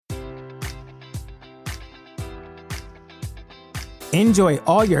Enjoy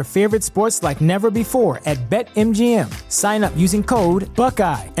all your favorite sports like never before at BetMGM. Sign up using code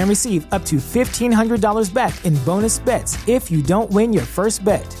Buckeye and receive up to $1,500 back in bonus bets if you don't win your first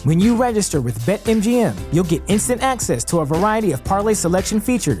bet. When you register with BetMGM, you'll get instant access to a variety of parlay selection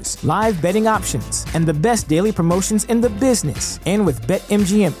features, live betting options, and the best daily promotions in the business. And with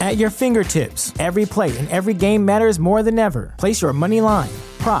BetMGM at your fingertips, every play and every game matters more than ever. Place your money line,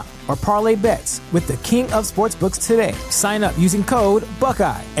 prop, or parlay bets with the king of sportsbooks today. Sign up using code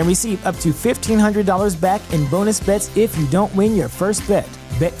Buckeye and receive up to $1,500 back in bonus bets if you don't win your first bet.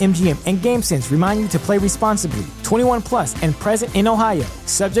 BetMGM and GameSense remind you to play responsibly. 21 plus and present in Ohio,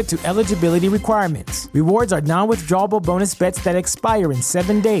 subject to eligibility requirements. Rewards are non-withdrawable bonus bets that expire in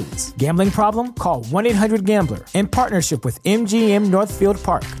 7 days. Gambling problem? Call 1-800-GAMBLER. In partnership with MGM Northfield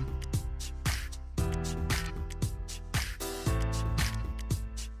Park.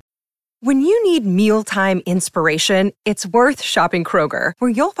 When you need mealtime inspiration, it's worth shopping Kroger, where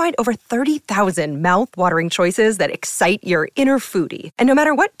you'll find over 30,000 mouth-watering choices that excite your inner foodie. And no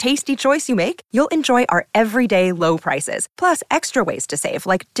matter what tasty choice you make, you'll enjoy our everyday low prices, plus extra ways to save,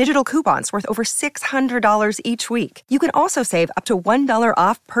 like digital coupons worth over $600 each week. You can also save up to $1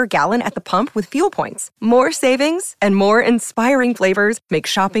 off per gallon at the pump with fuel points. More savings and more inspiring flavors make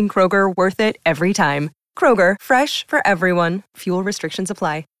shopping Kroger worth it every time. Kroger, fresh for everyone. Fuel restrictions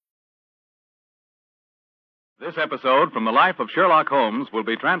apply. This episode from the life of Sherlock Holmes will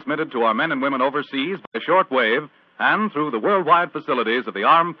be transmitted to our men and women overseas by shortwave and through the worldwide facilities of the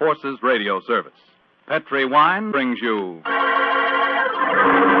Armed Forces Radio Service. Petri Wine brings you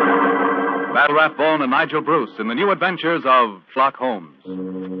Battle Rathbone and Nigel Bruce in the new adventures of Sherlock Holmes.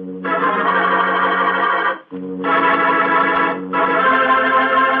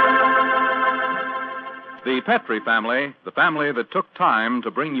 The Petri family, the family that took time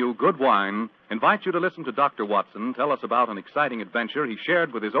to bring you good wine, invites you to listen to Dr. Watson tell us about an exciting adventure he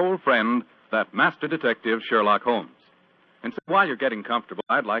shared with his old friend, that master detective Sherlock Holmes. And so while you're getting comfortable,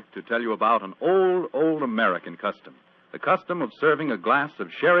 I'd like to tell you about an old American custom, the custom of serving a glass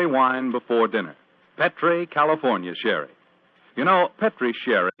of sherry wine before dinner. Petri California Sherry. You know, Petri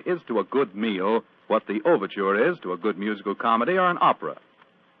Sherry is to a good meal what the overture is to a good musical comedy or an opera.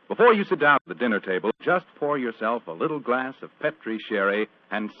 Before you sit down at the dinner table, just pour yourself a little glass of Petri Sherry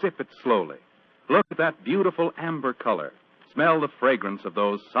and sip it slowly. Look at that beautiful amber color. Smell the fragrance of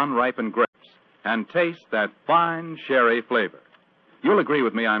those sun-ripened grapes. And taste that fine sherry flavor. You'll agree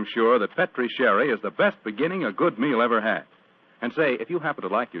with me, I'm sure, that Petri Sherry is the best beginning a good meal ever had. And say, if you happen to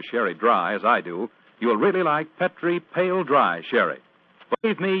like your sherry dry, as I do, you'll really like Petri Pale Dry Sherry.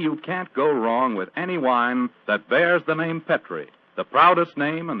 Believe me, you can't go wrong with any wine that bears the name Petri, the proudest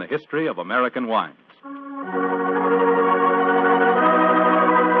name in the history of American wines.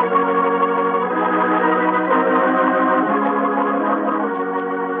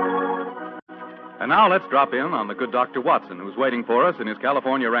 And now let's drop in on the good Dr. Watson, who's waiting for us in his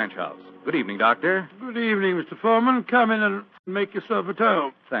California ranch house. Good evening, Doctor. Good evening, Mr. Foreman. Come in and make yourself at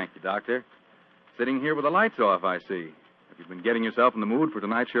home. Thank you, Doctor. Sitting here with the lights off, I see. Have you been getting yourself in the mood for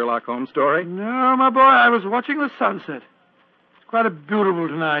tonight's Sherlock Holmes story? No, my boy, I was watching the sunset. It's quite a beautiful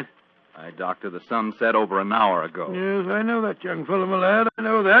tonight. Aye, Doctor, the sun set over an hour ago. Yes, I know that, young fellow, my lad. I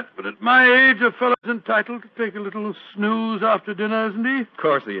know that. But at my age, a fellow's entitled to take a little snooze after dinner, isn't he? Of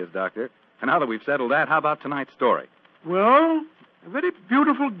course he is, Doctor. And now that we've settled that, how about tonight's story? Well, a very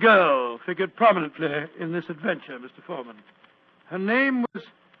beautiful girl figured prominently in this adventure, Mr. Foreman. Her name was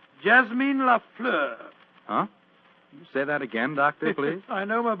Jasmine Lafleur. Huh? You say that again, Doctor, please? I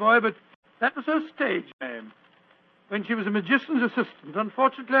know, my boy, but that was her stage name. When she was a magician's assistant,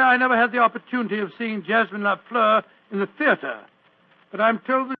 unfortunately, I never had the opportunity of seeing Jasmine Lafleur in the theater. But I'm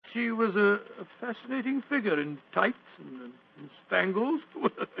told that she was a fascinating figure in tights and spangles.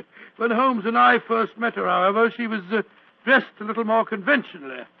 When Holmes and I first met her, however, she was dressed a little more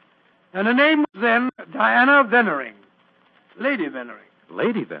conventionally. And her name was then Diana Vennering. Lady Vennering.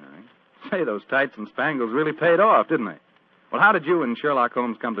 Lady Vennering? Say, those tights and spangles really paid off, didn't they? Well, how did you and Sherlock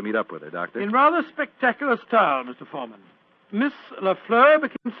Holmes come to meet up with her, Doctor? In rather spectacular style, Mr. Foreman. Miss Lafleur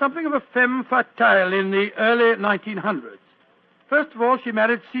became something of a femme fatale in the early 1900s. First of all, she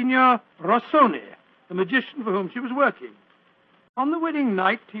married Signor Rossoni, the magician for whom she was working. On the wedding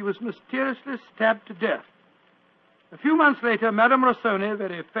night, he was mysteriously stabbed to death. A few months later, Madame Rossoni,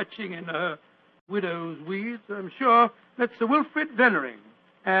 very fetching in her widow's weeds, I'm sure, met Sir Wilfrid Vennering.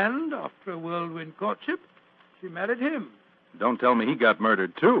 And, after a whirlwind courtship, she married him. Don't tell me he got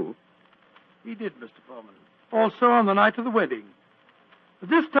murdered, too. He did, Mr. Foreman. Also on the night of the wedding. But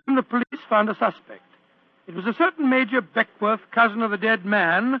this time the police found a suspect. It was a certain Major Beckworth, cousin of the dead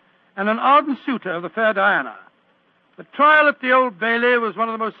man, and an ardent suitor of the fair Diana. The trial at the Old Bailey was one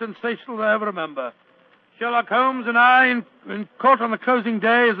of the most sensational I ever remember. Sherlock Holmes and I, in court on the closing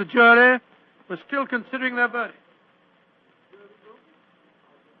day as a jury, were still considering their verdict.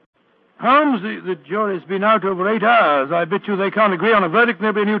 Holmes, the jury's been out over 8 hours. I bet you they can't agree on a verdict and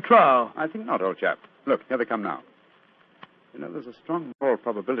there'll be a new trial. I think not, old chap. Look, here they come now. You know, there's a strong moral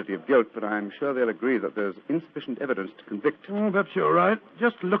probability of guilt, but I'm sure they'll agree that there's insufficient evidence to convict. Oh, perhaps you're right.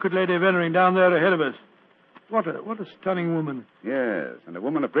 Just look at Lady Vennering down there ahead of us. What a stunning woman. Yes, and a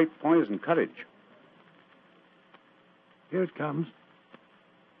woman of great poise and courage. Here it comes.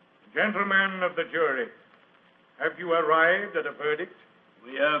 Gentlemen of the jury, have you arrived at a verdict?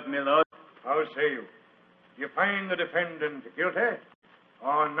 We have, my lord. How say you? Do you find the defendant guilty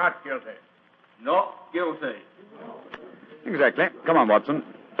or not guilty? Not guilty. Exactly. Come on, Watson.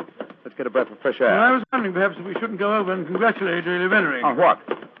 Let's get a breath of fresh air. Well, I was wondering perhaps if we shouldn't go over and congratulate Lady Vennering. On what?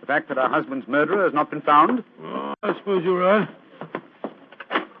 The fact that our husband's murderer has not been found? Oh, I suppose you're right.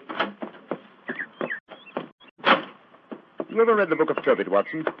 You ever read the Book of Tobit,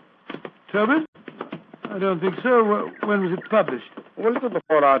 Watson? Tobit? I don't think so. When was it published? Oh, a little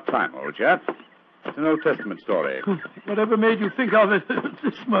before our time, old chap. It's an Old Testament story. Whatever made you think of it at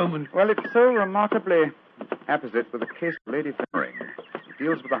this moment? Well, it's so remarkably apposite with the case of Lady Vennering. It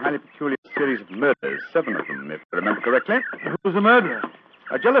deals with a highly peculiar series of murders, 7 of them, if I remember correctly. Who was the murderer?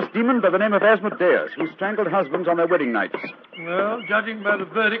 A jealous demon by the name of Asmodeus, who strangled husbands on their wedding nights. Well, judging by the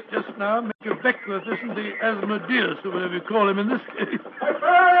verdict just now, Major Beckworth isn't the Asmodeus, or whatever you call him in this case.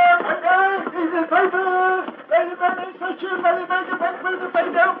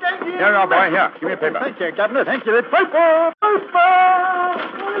 Here, our boy, here. Give me a paper. Thank you, Governor. Thank you. The paper!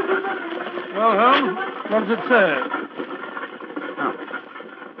 Well, Holmes, what does it say? Oh.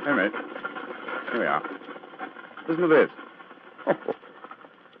 Wait a minute. Here we are. Listen to this.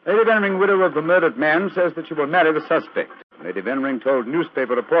 Lady Vennering, widow of the murdered man, says that she will marry the suspect. Lady Vennering told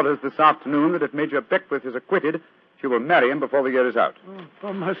newspaper reporters this afternoon that if Major Beckworth is acquitted, she will marry him before the year is out. Oh,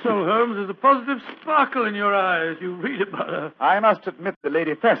 upon my soul, Holmes, there's a positive sparkle in your eyes. You read about her. I must admit the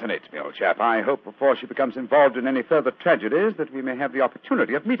lady fascinates me, old chap. I hope before she becomes involved in any further tragedies that we may have the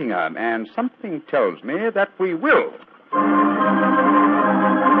opportunity of meeting her. And something tells me that we will.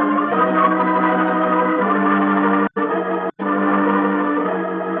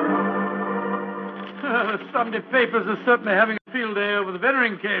 The Sunday papers are certainly having a field day over the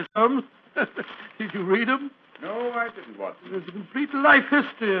Vennering case, Holmes. Did you read them? No, I didn't, Watson. There's a complete life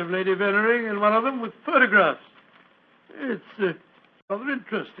history of Lady Vennering in one of them with photographs. It's rather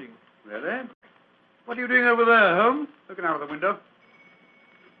interesting. Really? What are you doing over there, Holmes? Looking out of the window.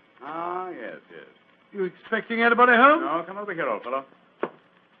 Ah, yes. You expecting anybody home? No, come over here, old fellow.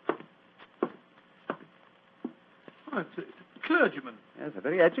 Oh, it's a clergyman. Yes, a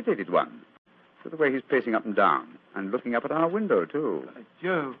very agitated one. Look at the way he's pacing up and down. And looking up at our window, too. By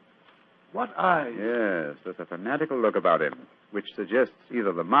Jove. What eyes. Yes, there's a fanatical look about him, which suggests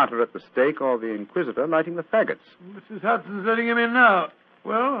either the martyr at the stake or the inquisitor lighting the faggots. Mrs. Hudson's letting him in now.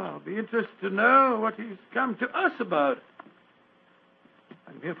 Well, I'll be interested to know what he's come to us about.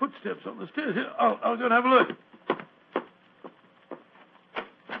 I can hear footsteps on the stairs here. I'll go and have a look.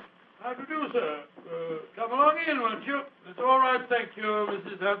 How do you do, sir? Come along in, won't you? It's all right, thank you,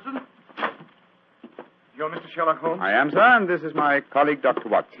 Mrs. Hudson. You're Mr. Sherlock Holmes? I am, sir, and this is my colleague, Dr.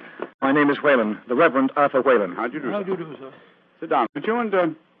 Watson. My name is Whalen, the Reverend Arthur Whalen. How do you do, How do you do, sir? Sit down, would you,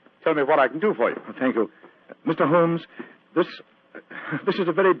 and tell me what I can do for you. Oh, thank you. Mr. Holmes, this is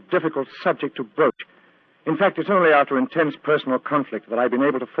a very difficult subject to broach. In fact, it's only after intense personal conflict that I've been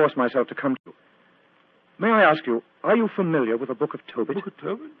able to force myself to come to you. May I ask you, are you familiar with the Book of Tobit? Book of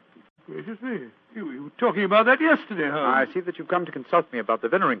Tobit? Gracious me. You were talking about that yesterday, Holmes. I see that you've come to consult me about the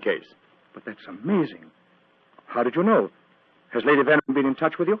Vennering case. But that's amazing. How did you know? Has Lady Vennering been in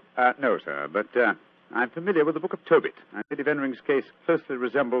touch with you? No, sir, but I'm familiar with the Book of Tobit. And Lady Vennering's case closely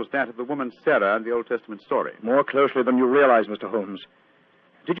resembles that of the woman Sarah in the Old Testament story. More closely than you realize, Mr. Holmes.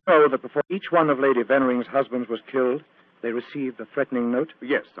 Did you know that before each one of Lady Vennering's husbands was killed, they received a threatening note?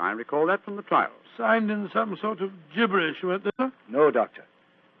 Yes, I recall that from the trial. Signed in some sort of gibberish, weren't they, sir? No, Doctor.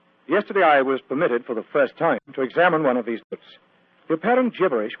 Yesterday I was permitted for the first time to examine one of these notes. The apparent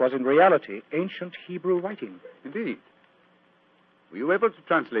gibberish was in reality ancient Hebrew writing. Indeed. Were you able to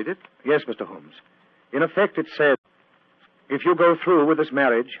translate it? Yes, Mr. Holmes. In effect, it said, if you go through with this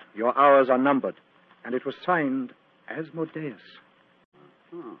marriage, your hours are numbered. And it was signed Asmodeus.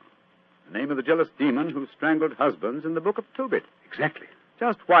 Oh. The name of the jealous demon who strangled husbands in the Book of Tobit. Exactly.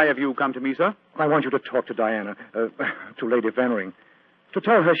 Just why have you come to me, sir? I want you to talk to Diana, to Lady Vennering, to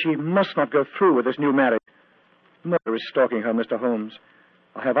tell her she must not go through with this new marriage. Murder is stalking her, Mr. Holmes.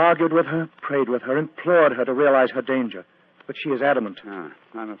 I have argued with her, prayed with her, implored her to realize her danger. But she is adamant.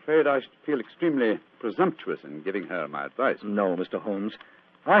 I'm afraid I should feel extremely presumptuous in giving her my advice. No, Mr. Holmes.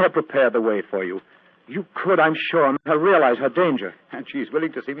 I have prepared the way for you. You could, I'm sure, make her realize her danger. And she's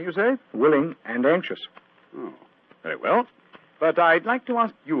willing to see me, you say? Willing and anxious. Oh, very well. But I'd like to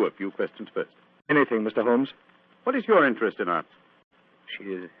ask you a few questions first. Anything, Mr. Holmes. What is your interest in her?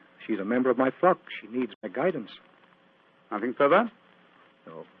 She's a member of my flock. She needs my guidance. Nothing further?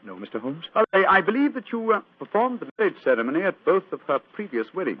 No, Mr. Holmes. Well, I believe that you performed the marriage ceremony at both of her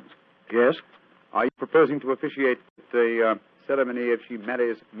previous weddings. Yes. Are you proposing to officiate the ceremony if she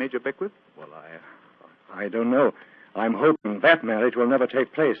marries Major Beckwith? Well, I don't know. I'm hoping that marriage will never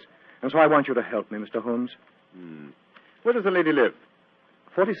take place. And so I want you to help me, Mr. Holmes. Where does the lady live?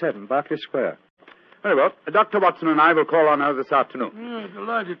 47, Berkeley Square. Very well. Dr. Watson and I will call on her this afternoon.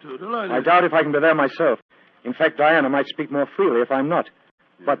 Delighted to. I doubt if I can be there myself. In fact, Diana might speak more freely if I'm not.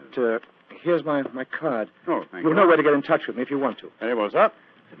 But here's my card. Oh, thank you. You'll know where to get in touch with me if you want to. Very well, sir.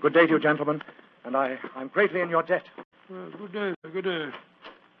 Good day to you, gentlemen. And I'm greatly in your debt. Well, good day, sir. Good day.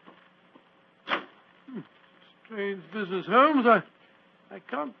 Strange business, Holmes. I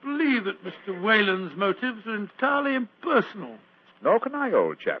can't believe that Mr. Whalen's motives are entirely impersonal. Nor can I,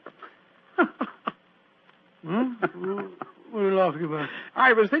 old chap. What are you laughing about?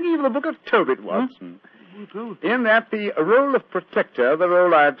 I was thinking of the book of Tobit, Watson. In that, the role of protector, the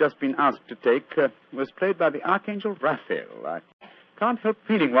role I have just been asked to take, was played by the Archangel Raphael. I can't help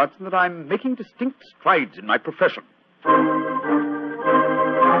feeling, Watson, that I'm making distinct strides in my profession.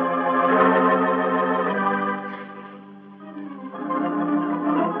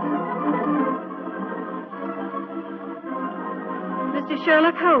 Mr.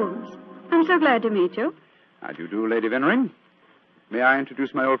 Sherlock Holmes. I'm so glad to meet you. How do you do, Lady Vennering? May I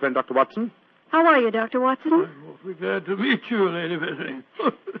introduce my old friend, Dr. Watson? How are you, Dr. Watson? I'm awfully glad to meet you, Lady Vennering.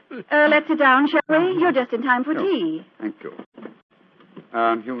 Let's sit down, shall we? You're just in time for tea. Thank you.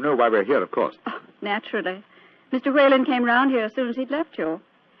 You know why we're here, of course. Oh, naturally. Mr. Whalen came round here as soon as he'd left you.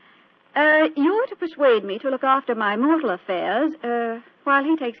 You're to persuade me to look after my mortal affairs, while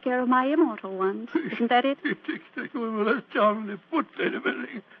he takes care of my immortal ones. Isn't that it? Well, that's charmingly put, Lady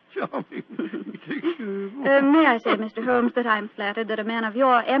Vennering. Charming. May I say, Mr. Holmes, that I'm flattered that a man of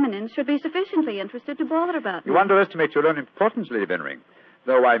your eminence should be sufficiently interested to bother about me. You underestimate your own importance, Lady Vennering.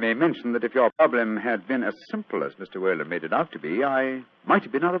 Though I may mention that if your problem had been as simple as Mr. Whalen made it out to be, I might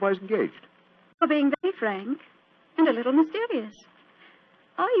have been otherwise engaged. You're being very frank and a little mysterious.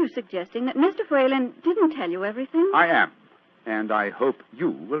 Are you suggesting that Mr. Whalen didn't tell you everything? I am. And I hope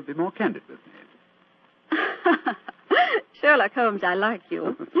you will be more candid with me. Sherlock Holmes, I like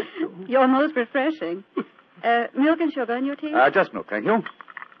you. You're most refreshing. Milk and sugar in your tea? Just milk, thank you.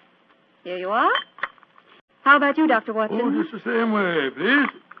 Here you are. How about you, Dr. Watson? Oh, just the same way, please.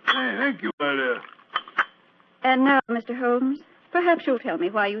 Thank you, my dear. And now, Mr. Holmes, perhaps you'll tell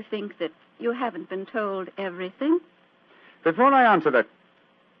me why you think that you haven't been told everything. Before I answer that,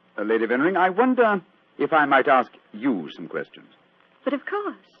 Lady Vennering, I wonder if I might ask you some questions. But of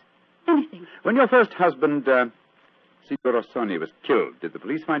course. Anything. When your first husband, Signor Rossoni, was killed, did the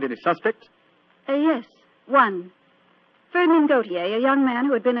police find any suspects? Yes, one. Ferdinand Gautier, a young man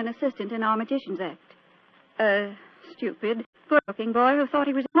who had been an assistant in our Magician's Act. Stupid, good-looking boy who thought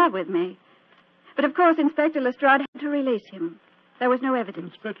he was in love with me. But of course, Inspector Lestrade had to release him. There was no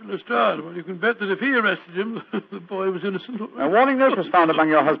evidence. Inspector Lestrade? Well, you can bet that if he arrested him, the boy was innocent. A warning note was found among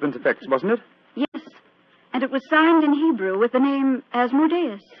your husband's effects, wasn't it? Yes, and it was signed in Hebrew with the name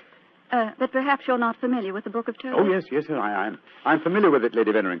Asmodeus. But perhaps you're not familiar with the Book of Tobit. Oh, yes, sir, I am. I'm familiar with it,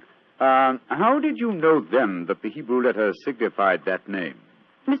 Lady Vennering. How did you know then that the Hebrew letters signified that name?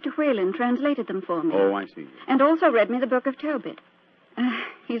 Mr. Whalen translated them for me. Oh, I see. And also read me the Book of Tobit.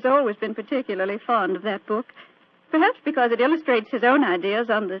 He's always been particularly fond of that book. Perhaps because it illustrates his own ideas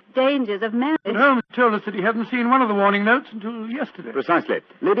on the dangers of marriage. But Holmes told us that he hadn't seen one of the warning notes until yesterday. Precisely.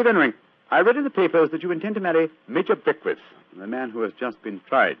 Lady Vennering, I read in the papers that you intend to marry Major Beckwith, the man who has just been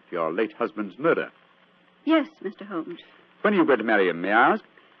tried for your late husband's murder. Yes, Mr. Holmes. When are you going to marry him, may I ask?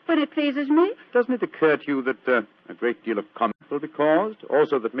 When it pleases me. Doesn't it occur to you that a great deal of comment will be caused?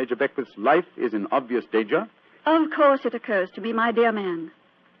 Also that Major Beckwith's life is in obvious danger? Of course it occurs to me, my dear man.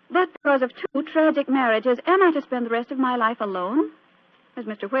 But because of two tragic marriages, am I to spend the rest of my life alone? As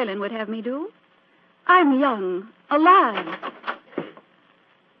Mr. Whalen would have me do? I'm young, alive.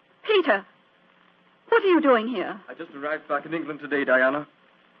 Peter, what are you doing here? I just arrived back in England today, Diana.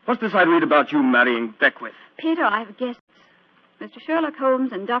 What's this I read about you marrying Beckwith? Peter, I have guests. Mr. Sherlock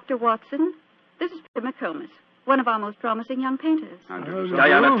Holmes and Dr. Watson. This is Peter McComas, one of our most promising young painters.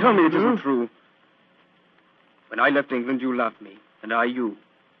 Diana, tell me it isn't true. When I left England, you loved me. And I you.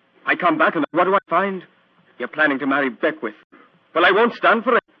 I come back, and what do I find? You're planning to marry Beckwith. Well, I won't stand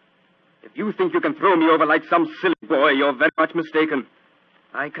for it. If you think you can throw me over like some silly boy, you're very much mistaken.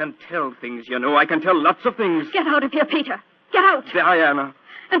 I can tell things, you know. I can tell lots of things. Get out of here, Peter. Get out. Diana.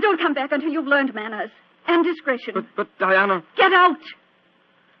 And don't come back until you've learned manners and discretion. But Diana... Get out.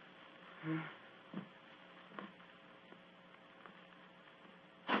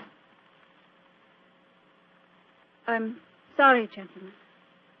 I'm sorry, gentlemen.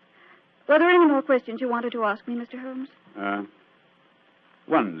 Were there any more questions you wanted to ask me, Mr. Holmes?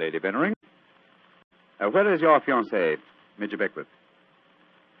 One, Lady Bennering. Where is your fiancé, Major Beckwith?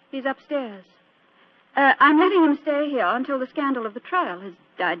 He's upstairs. I'm letting him stay here until the scandal of the trial has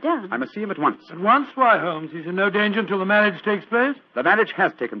died down. I must see him at once. At once? Why, Holmes? He's in no danger until the marriage takes place? The marriage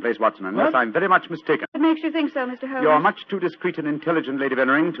has taken place, Watson, unless I'm very much mistaken. What makes you think so, Mr. Holmes? You're much too discreet and intelligent, Lady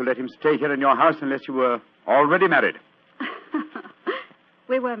Bennering, to let him stay here in your house unless you were already married.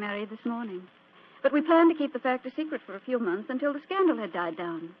 We were married this morning. But we planned to keep the fact a secret for a few months until the scandal had died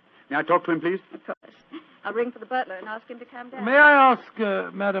down. May I talk to him, please? Of course. I'll ring for the butler and ask him to come down. May I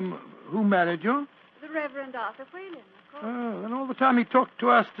ask, madam, who married you? The Reverend Arthur Whalen, of course. Oh, and all the time he talked to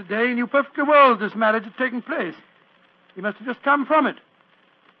us today, he knew perfectly well this marriage had taken place. He must have just come from it.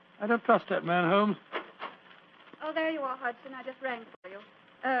 I don't trust that man, Holmes. Oh, there you are, Hudson. I just rang for you.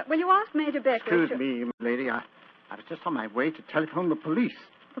 Will you ask Major Beckwith? Excuse me, lady. I was just on my way to telephone the police.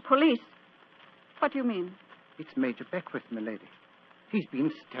 The police? What do you mean? It's Major Beckwith, milady. He's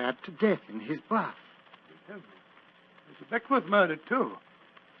been stabbed to death in his bath. Mr. Beckwith murdered, too.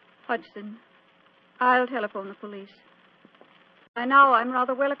 Hodgson, I'll telephone the police. By now, I'm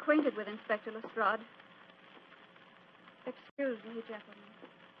rather well acquainted with Inspector Lestrade. Excuse me, gentlemen.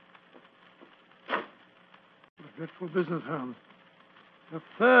 A dreadful business, Holmes. The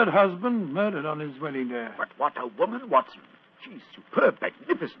third husband murdered on his wedding day. But what a woman, Watson. She's superb,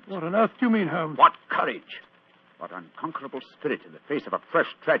 magnificent. What on earth do you mean, Holmes? What courage. What unconquerable spirit in the face of a fresh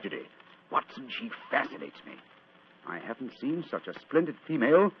tragedy. Watson, she fascinates me. I haven't seen such a splendid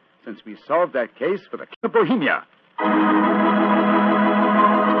female since we solved that case for the King of Bohemia.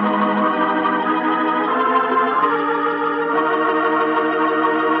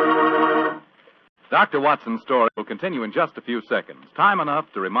 Dr. Watson's story will continue in just a few seconds. Time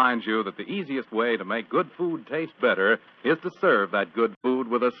enough to remind you that the easiest way to make good food taste better is to serve that good food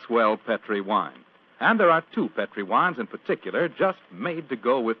with a swell Petri wine. And there are two Petri wines in particular just made to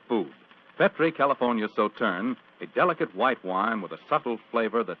go with food. Petri California Sauterne, a delicate white wine with a subtle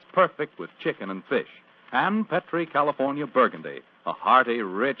flavor that's perfect with chicken and fish. And Petri California Burgundy, a hearty,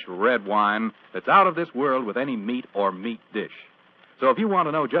 rich red wine that's out of this world with any meat or meat dish. So if you want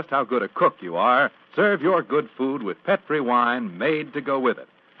to know just how good a cook you are, serve your good food with Petri wine made to go with it.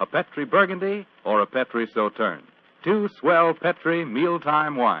 A Petri Burgundy or a Petri Sauterne. Two swell Petri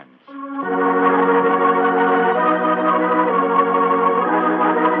mealtime wines.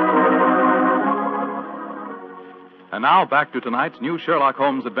 And now back to tonight's new Sherlock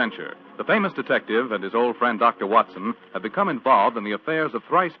Holmes adventure. The famous detective and his old friend Dr. Watson have become involved in the affairs of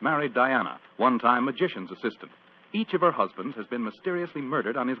thrice-married Diana, one-time magician's assistant. Each of her husbands has been mysteriously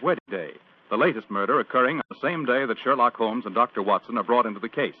murdered on his wedding day, the latest murder occurring on the same day that Sherlock Holmes and Dr. Watson are brought into the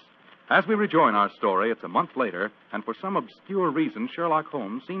case. As we rejoin our story, it's a month later, and for some obscure reason, Sherlock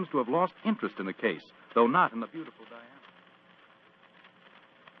Holmes seems to have lost interest in the case, though not in the beautiful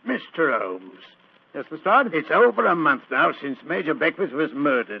Diana. Mr. Holmes. Yes, Lestrade? It's over a month now since Major Beckwith was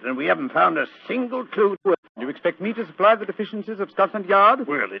murdered, and we haven't found a single clue to it. Do you expect me to supply the deficiencies of Scotland Yard?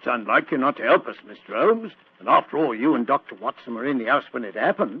 Well, it's unlike you not to help us, Mr. Holmes. And after all, you and Dr. Watson were in the house when it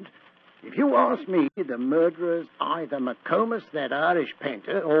happened. If you ask me, the murderer's either McComas, that Irish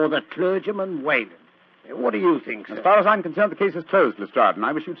painter, or the clergyman Whalen. What do you think, sir? As far as I'm concerned, the case is closed, Lestrade, and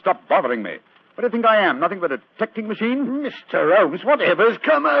I wish you'd stop bothering me. What do you think I am? Nothing but a detecting machine? Mr. Holmes, whatever's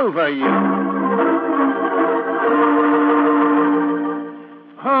come over you?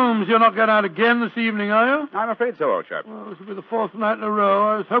 Holmes, you're not going out again this evening, are you? I'm afraid so, old chap. Well, this will be the fourth night in a row.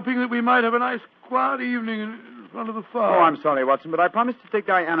 I was hoping that we might have a nice, quiet evening in front of the fire. Oh, I'm sorry, Watson, but I promised to take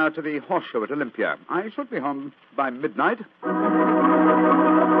Diana to the horse show at Olympia. I should be home by midnight.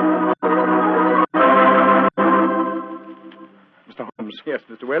 Mr. Holmes. Yes,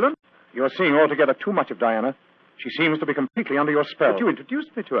 Mr. Whalen? You're seeing altogether too much of Diana. She seems to be completely under your spell. But you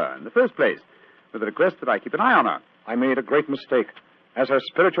introduced me to her in the first place, with the request that I keep an eye on her. I made a great mistake. As her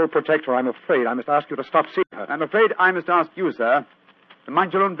spiritual protector, I'm afraid I must ask you to stop seeing her. I'm afraid I must ask you, sir, to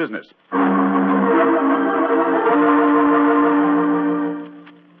mind your own business.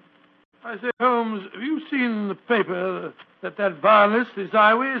 I I say, Holmes, have you seen the paper that violinist,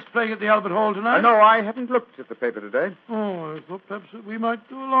 Isaiah, is playing at the Albert Hall tonight? No, I haven't looked at the paper today. Oh, I thought perhaps we might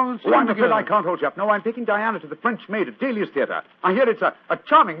go along and see I'm him afraid together. I can't hold you up. No, I'm taking Diana to the French Maid at Delius Theatre. I hear it's a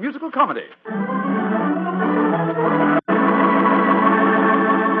charming musical comedy.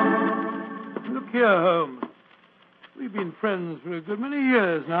 Look here, Holmes. We've been friends for a good many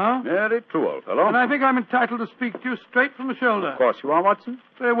years now. Very true, old fellow. And I think I'm entitled to speak to you straight from the shoulder. Of course you are, Watson.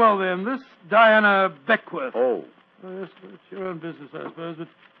 Very well, then. This Diana Beckworth. Oh. Yes, it's your own business, I suppose, but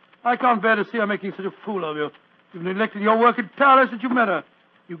I can't bear to see her making such a fool of you. You've neglected your work entirely since you met her.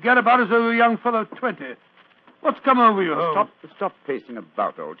 You get about as though you're a young fellow of 20. What's come over you, Holmes? Stop pacing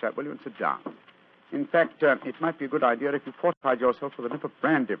about, old chap, will you, and sit down. In fact, it might be a good idea if you fortified yourself with a nip of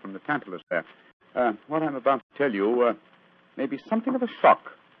brandy from the Tantalus there. What I'm about to tell you may be something of a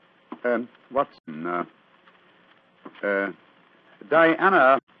shock. Watson,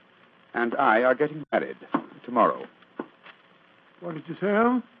 Diana and I are getting married tomorrow. What did you say,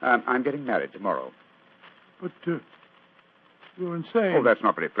 Holmes? I'm getting married tomorrow. But, you're insane. Oh, that's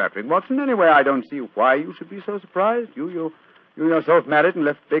not very flattering, Watson. Anyway, I don't see why you should be so surprised. You yourself married and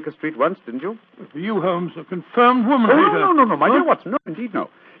left Baker Street once, didn't you? For you, Holmes, a confirmed woman hater. No, my dear Watson. No, indeed, no.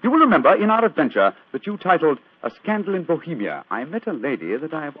 You will remember in our adventure that you titled A Scandal in Bohemia, I met a lady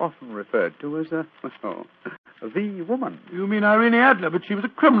that I have often referred to as the woman. You mean Irene Adler, but she was a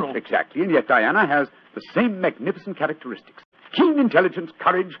criminal. Exactly, and yet Diana has the same magnificent characteristics. Keen intelligence,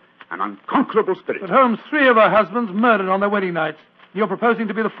 courage, and unconquerable spirit. But Holmes, 3 of her husbands murdered on their wedding nights. You're proposing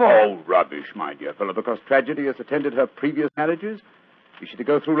to be the 4th. Oh, rubbish, my dear fellow, because tragedy has attended her previous marriages. Is she to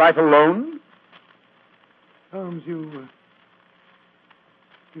go through life alone? Holmes, you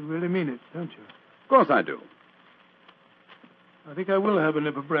really mean it, don't you? Of course I do. I think I will have a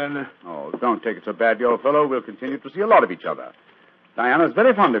nip of brandy. Oh, don't take it so badly, old fellow. We'll continue to see a lot of each other. Diana's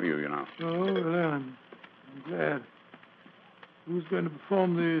very fond of you, you know. Oh, well, I'm glad. Who's going to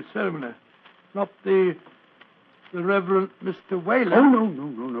perform the ceremony? Not the Reverend Mr. Whalen? Oh,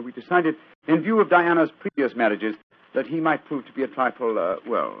 no. We decided, in view of Diana's previous marriages, that he might prove to be a trifle,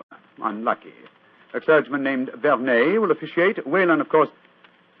 unlucky. A clergyman named Vernet will officiate. Whalen, of course,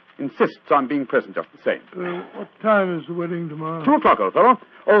 insists on being present just the same. What time is the wedding tomorrow? 2 o'clock, old fellow.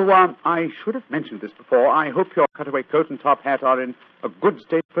 Oh, I should have mentioned this before. I hope your cutaway coat and top hat are in a good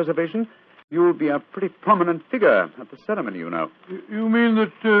state of preservation. You'll be a pretty prominent figure at the ceremony, you know. You mean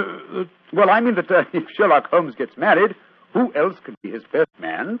that... Well, I mean that if Sherlock Holmes gets married, who else could be his best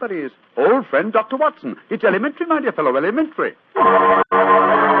man but his old friend, Dr. Watson? It's elementary, my dear fellow, elementary.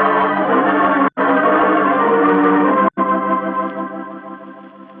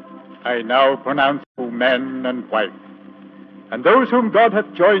 I now pronounce you man and wife, and those whom God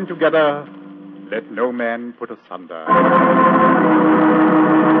hath joined together, let no man put asunder.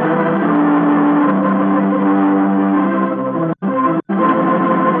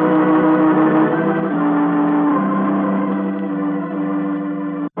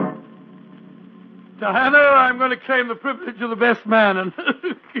 Diana, I'm going to claim the privilege of the best man and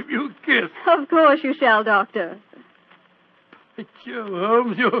give you a kiss. Of course you shall, Doctor. But you,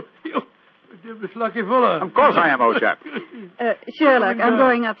 Holmes, you're devilish lucky fellow. Of course I am, old chap. Sherlock, I'm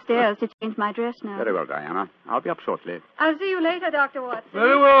going upstairs to change my dress now. Very well, Diana. I'll be up shortly. I'll see you later, Dr. Watson.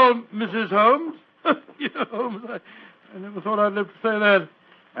 Very well, Mrs. Holmes. Holmes, I never thought I'd live to say that.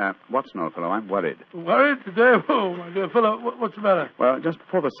 Watson, old fellow, I'm worried. Worried today? Oh, my dear fellow, what's the matter? Well, just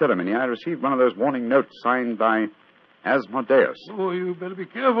before the ceremony, I received one of those warning notes signed by Asmodeus. Oh, you better be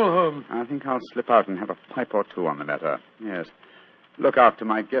careful, Holmes. I think I'll slip out and have a pipe or two on the matter. Yes. Look after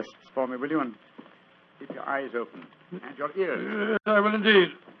my guests for me, will you? And keep your eyes open. And your ears. Yes, I will indeed.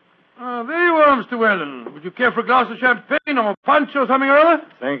 There you are, Mr. Whalen. Would you care for a glass of champagne or punch or something or other?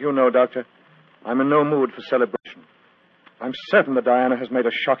 Thank you, no, Doctor. I'm in no mood for celebration. I'm certain that Diana has made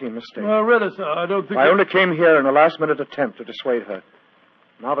a shocking mistake. Well, really, sir, I don't think... I only came here in a last-minute attempt to dissuade her.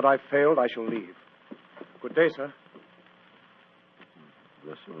 Now that I've failed, I shall leave. Good day, sir.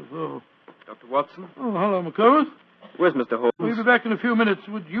 Bless your soul. Dr. Watson? Oh, hello, McComas. Where's Mr. Holmes? We'll be back in a few minutes.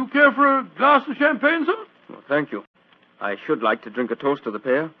 Would you care for a glass of champagne, sir? Well, thank you. I should like to drink a toast to the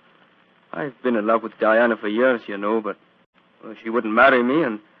pair. I've been in love with Diana for years, you know, but she wouldn't marry me,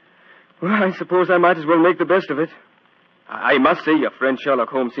 and, well, I suppose I might as well make the best of it. I must say your friend Sherlock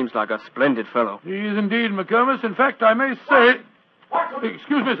Holmes seems like a splendid fellow. He is indeed, McComas. In fact, I may say... What?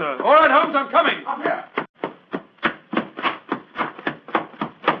 Excuse me, sir. All right, Holmes, I'm coming. Up here.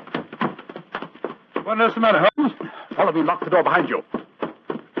 What on earth's the matter, Holmes? Follow me. Lock the door behind you.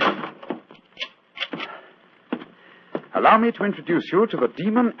 Allow me to introduce you to the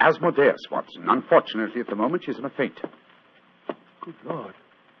demon Asmodeus, Watson. Unfortunately, at the moment, she's in a faint. Good Lord.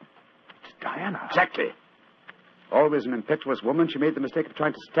 Diana. Exactly. Always an impetuous woman, she made the mistake of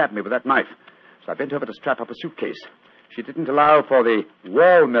trying to stab me with that knife. So I bent over to strap up a suitcase. She didn't allow for the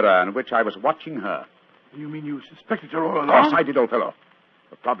wall mirror in which I was watching her. You mean you suspected her all Of along? course I did, old fellow.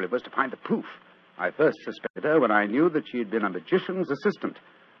 The problem was to find the proof. I first suspected her when I knew that she had been a magician's assistant.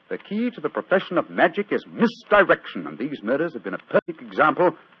 The key to the profession of magic is misdirection, and these murders have been a perfect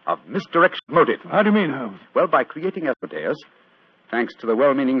example of misdirection motive. How do you mean, Holmes? Well, by creating Asmodeus, thanks to the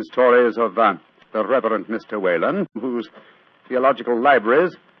well-meaning stories of the Reverend Mr. Whalen, whose theological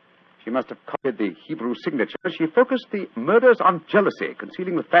libraries she must have copied the Hebrew signature, she focused the murders on jealousy,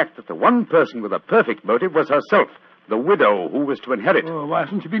 concealing the fact that the one person with a perfect motive was herself, the widow who was to inherit. Oh, why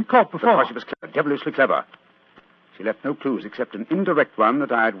hasn't she been caught before? Because she was clever, devilishly clever. She left no clues except an indirect one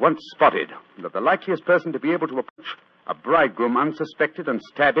that I had once spotted, that the likeliest person to be able to approach a bridegroom unsuspected and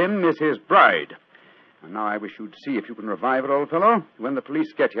stab him is his bride. And now I wish you'd see if you can revive her, old fellow. When the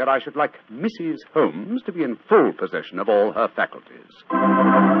police get here, I should like Mrs. Holmes to be in full possession of all her faculties.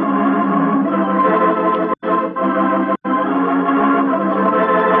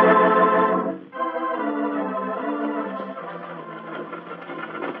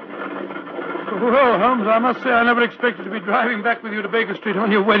 Well, Holmes, I must say I never expected to be driving back with you to Baker Street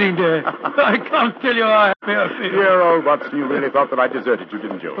on your wedding day. I can't tell you how happy I feel. Dear old Watson, you really thought that I deserted you,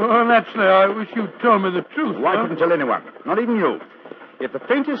 didn't you? Oh, naturally, I wish you'd told me the truth. Well, I couldn't tell anyone, not even you. If the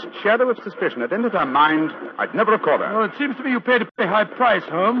faintest shadow of suspicion had entered her mind, I'd never have caught her. Well, it seems to me you paid a pretty high price,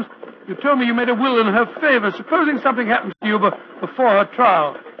 Holmes. You told me you made a will in her favor. Supposing something happens to you before her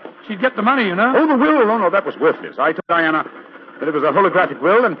trial, she'd get the money, you know. Oh, the will? Oh, no, that was worthless. I told Diana that it was a holographic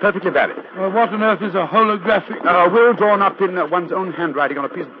will and perfectly valid. Well, what on earth is a holographic will? A will drawn up in one's own handwriting on a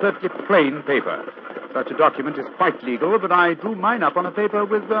piece of perfectly plain paper. Such a document is quite legal, but I drew mine up on a paper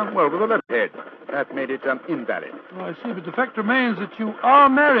with a letterhead. That made it invalid. Oh, I see, but the fact remains that you are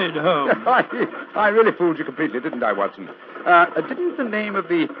married, Holmes. I really fooled you completely, didn't I, Watson? Didn't the name of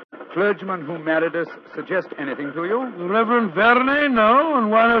the clergyman who married us suggest anything to you? The Reverend Vernet? No,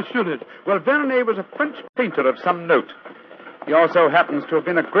 and why not should it? Well, Vernet was a French painter of some note. He also happens to have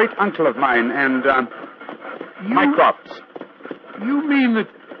been a great uncle of mine and, Mycroft's. You mean that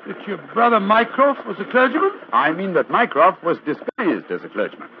your brother Mycroft was a clergyman? I mean that Mycroft was disguised as a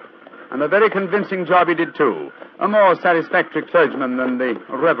clergyman. And a very convincing job he did, too. A more satisfactory clergyman than the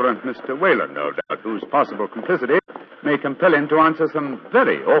Reverend Mr. Whalen, no doubt, whose possible complicity may compel him to answer some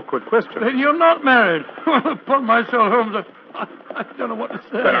very awkward questions. Then you're not married. Well, upon my soul, Holmes, I don't know what to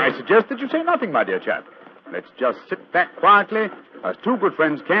say. Then I suggest that you say nothing, my dear chap. Let's just sit back quietly, as two good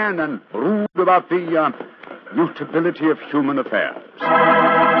friends can, and brood about the mutability of human affairs.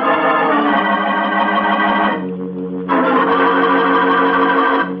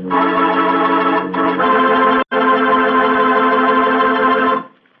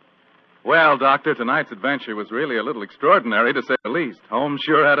 Well, Doctor, tonight's adventure was really a little extraordinary, to say the least. Holmes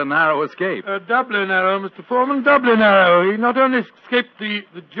sure had a narrow escape. Doubly narrow, Mr. Foreman, doubly narrow. He not only escaped the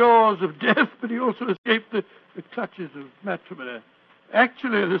jaws of death, but he also escaped the clutches of matrimony.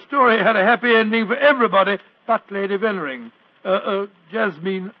 Actually, the story had a happy ending for everybody but Lady Vennering,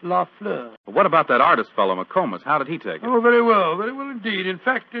 Jasmine Lafleur. What about that artist fellow, McComas? How did he take it? Oh, very well indeed. In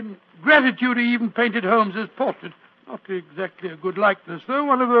fact, in gratitude, he even painted Holmes's portrait. Not exactly a good likeness, though.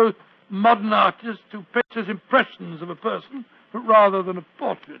 One of those modern artists who paints as impressions of a person rather than a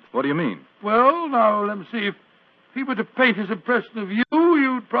portrait. What do you mean? Well, now, let me see. If he were to paint his impression of you,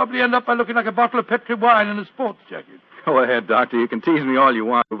 you'd probably end up by looking like a bottle of Petri wine in a sports jacket. Go ahead, Doctor. You can tease me all you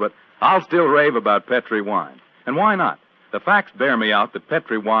want to, but I'll still rave about Petri wine. And why not? The facts bear me out that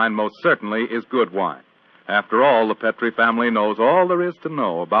Petri wine most certainly is good wine. After all, the Petri family knows all there is to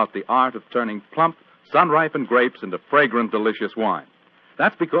know about the art of turning plump, sun-ripened grapes into fragrant, delicious wine.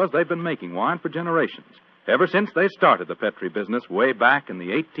 That's because they've been making wine for generations, ever since they started the Petri business way back in the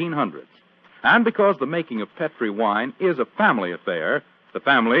 1800s. And because the making of Petri wine is a family affair, the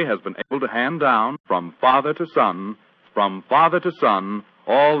family has been able to hand down from father to son,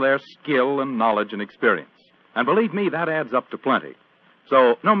 all their skill and knowledge and experience. And believe me, that adds up to plenty.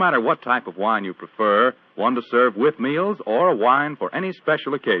 So no matter what type of wine you prefer, one to serve with meals or a wine for any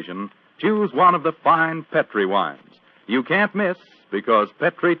special occasion, choose one of the fine Petri wines. You can't miss, because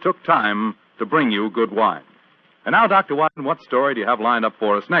Petri took time to bring you good wine. And now, Dr. Watson, what story do you have lined up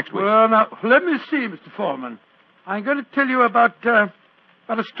for us next week? Well, now, let me see, Mr. Foreman. I'm going to tell you about a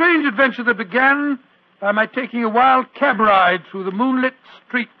strange adventure that began by my taking a wild cab ride through the moonlit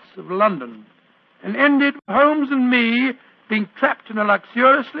streets of London and ended with Holmes and me being trapped in a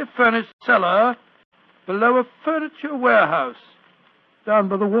luxuriously furnished cellar below a furniture warehouse down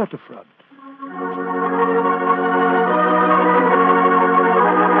by the waterfront.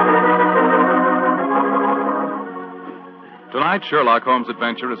 Tonight's Sherlock Holmes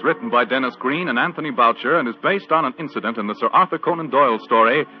adventure is written by Dennis Green and Anthony Boucher and is based on an incident in the Sir Arthur Conan Doyle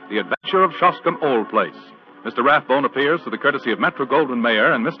story, The Adventure of Shoscombe Old Place. Mr. Rathbone appears through the courtesy of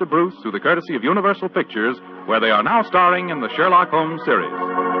Metro-Goldwyn-Mayer and Mr. Bruce through the courtesy of Universal Pictures, where they are now starring in the Sherlock Holmes series.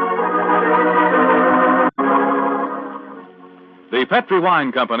 The Petri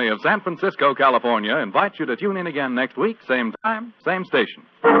Wine Company of San Francisco, California, invites you to tune in again next week, same time, same station.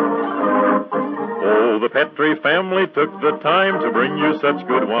 Oh, the Petri family took the time to bring you such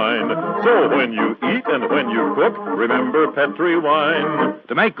good wine. So when you eat and when you cook, remember Petri wine.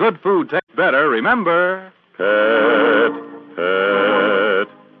 To make good food taste better, remember... Petri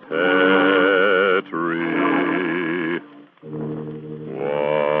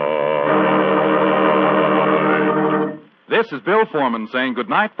wine. This is Bill Foreman saying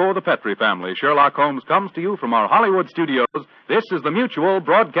goodnight for the Petri family. Sherlock Holmes comes to you from our Hollywood studios. This is the Mutual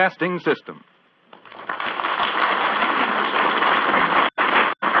Broadcasting System.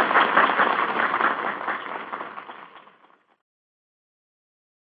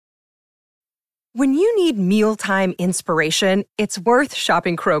 When you need mealtime inspiration, it's worth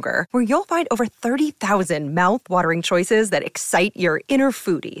shopping Kroger, where you'll find over 30,000 mouth-watering choices that excite your inner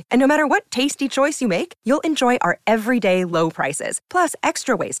foodie. And no matter what tasty choice you make, you'll enjoy our everyday low prices, plus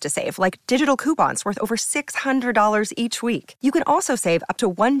extra ways to save, like digital coupons worth over $600 each week. You can also save up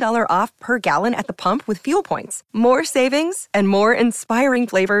to $1 off per gallon at the pump with fuel points. More savings and more inspiring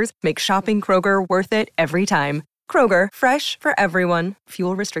flavors make shopping Kroger worth it every time. Kroger, fresh for everyone.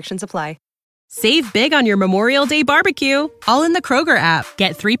 Fuel restrictions apply. Save big on your Memorial Day barbecue, all in the Kroger app.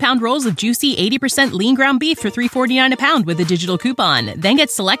 Get 3-pound rolls of juicy 80% lean ground beef for $3.49 a pound with a digital coupon. Then get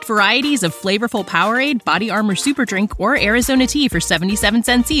select varieties of flavorful Powerade, Body Armor Super Drink, or Arizona tea for 77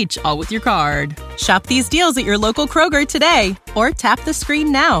 cents each, all with your card. Shop these deals at your local Kroger today, or tap the screen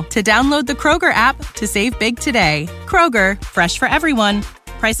now to download the Kroger app to save big today. Kroger, fresh for everyone.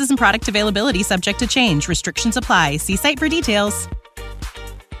 Prices and product availability subject to change. Restrictions apply. See site for details.